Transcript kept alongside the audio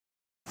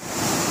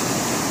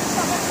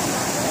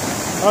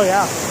Oh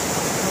yeah.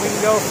 And we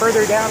can go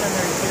further down and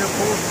there's bigger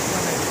pools to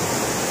swim in.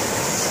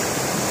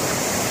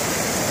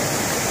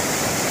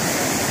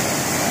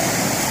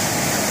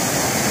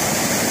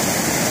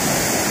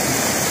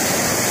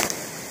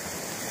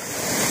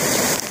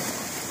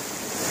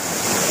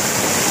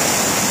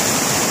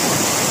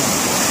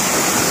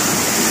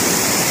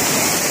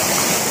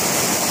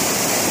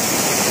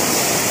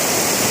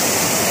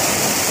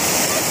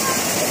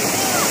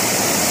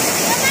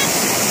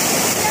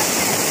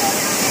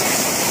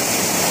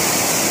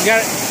 You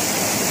gotta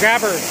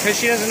grab her because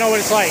she doesn't know what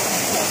it's like.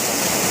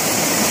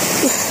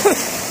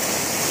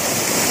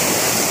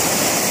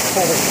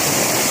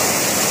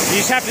 You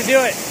just have to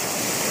do it.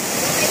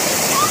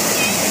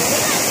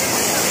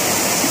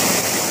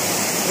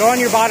 Go on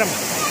your bottom.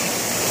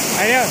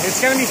 I know, it's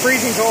gonna be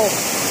freezing cold.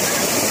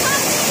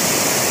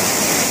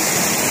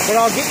 But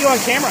I'll get you on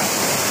camera.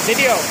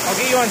 Video. I'll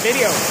get you on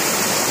video.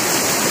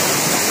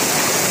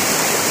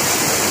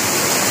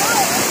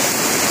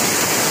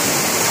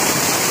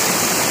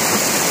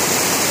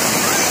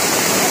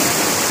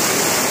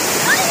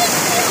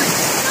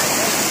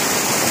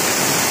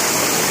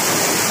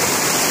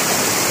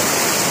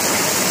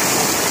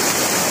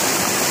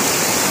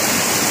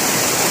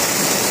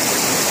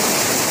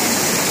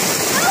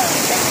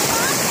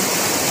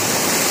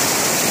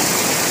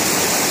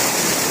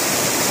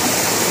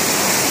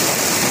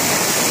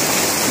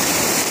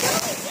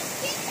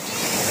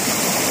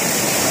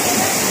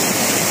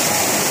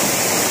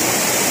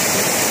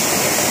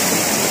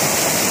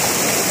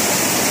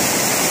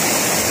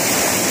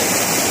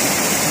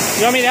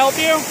 You want me to help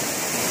you?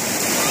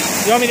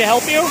 You want me to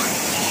help you?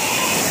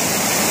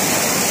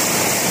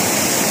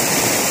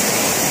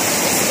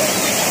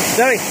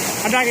 Zoe,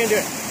 I'm not going to do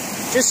it.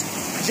 Just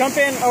jump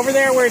in over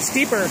there where it's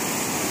deeper.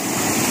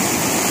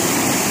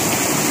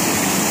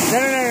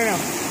 No.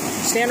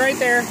 Stand right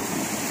there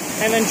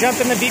and then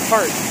jump in the deep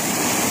part. You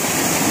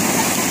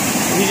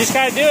just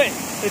got to do it.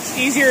 It's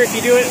easier if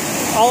you do it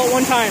all at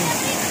one time.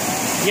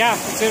 Yeah,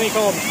 it's going to be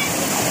cold.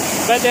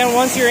 But then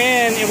once you're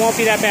in, it won't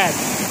be that bad.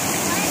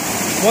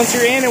 Once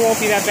you're in, it won't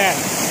be that bad.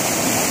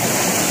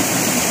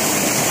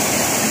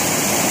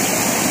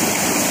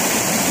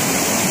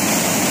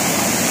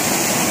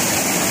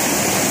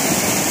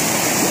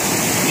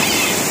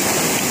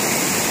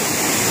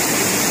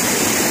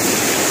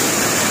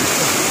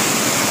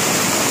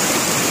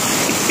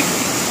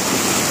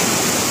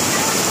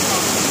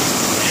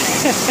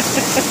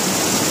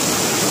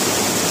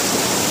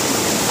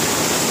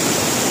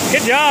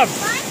 Good job.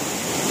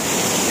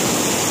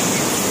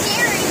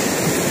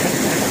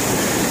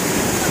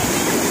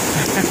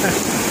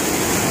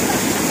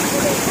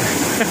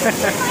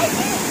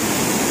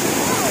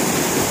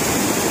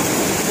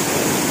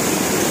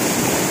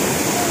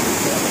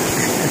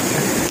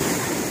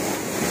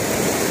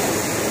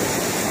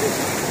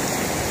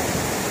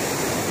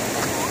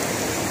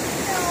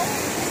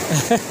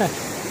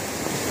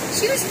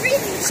 She was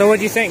freezing. So what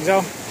do you think, Zoe?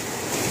 It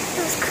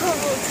was cold.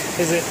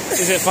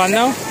 Is it fun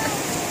though?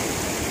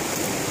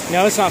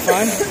 No, it's not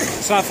fun.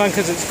 It's not fun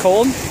because it's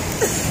cold.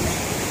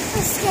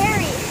 It's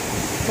scary.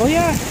 Well,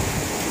 yeah.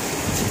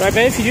 But I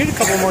bet if you do it a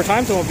couple more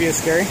times, it won't be as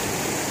scary.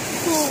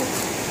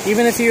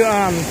 Even if you,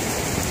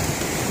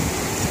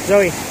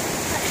 Zoe,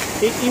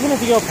 even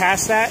if you go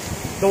past that,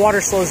 the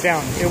water slows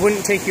down. It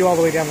wouldn't take you all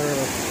the way down the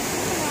river.